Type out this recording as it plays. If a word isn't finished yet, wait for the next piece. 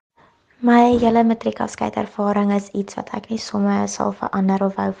My hele matriekafskeid ervaring is iets wat ek nie sommer sal verander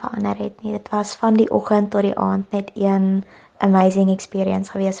of wou verander het nie. Dit was van die oggend tot die aand net een amazing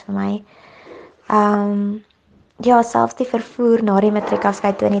experience gewees vir my. Um ja, selfs die vervoer na die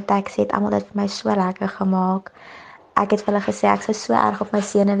matriekafskeid toe in die taxi het almal dit vir my so lekker gemaak. Ek het vir hulle gesê ek sou so erg op my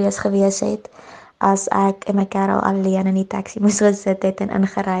senuwees gewees het as ek en my kerel alleen in die taxi moes gesit het en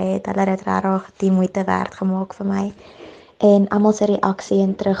ingery het. Hulle het dit regtig die moeite werd gemaak vir my. En almal se reaksie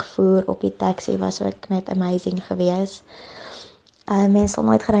en terugvoer op die taxi was ook net amazing geweest. Mense sal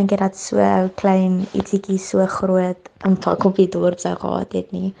nooit gedink het dat so 'n klein ietsiekie so groot impak op die dorp sou gehad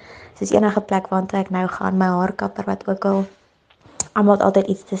het nie. Soos enige plek waartoe ek nou gaan, my haarkapper wat ook al almal het altyd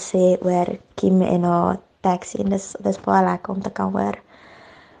iets te sê oor Kim en haar taxi en dis baie lekker om te kan hoor.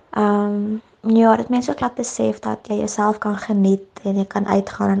 Ja, dit mense ook laat besef dat jy jouself kan geniet en jy kan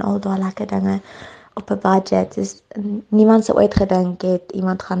uitgaan en al daai lekker dinge op 'n budget. Dus niemand sou ooit gedink het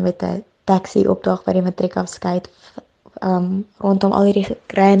iemand gaan met 'n taxi opdaag by die matriekafskeid rondom al hierdie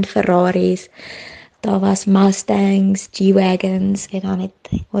grand Ferraris. Daar was Mustangs, G-wagons en dan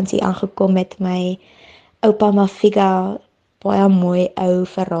het ons hier aangekom met my oupa Mafiga, baie mooi ou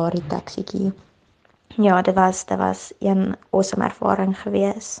Ferrari taxietjie. Ja, dit was een awesome ervaring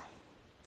geweest.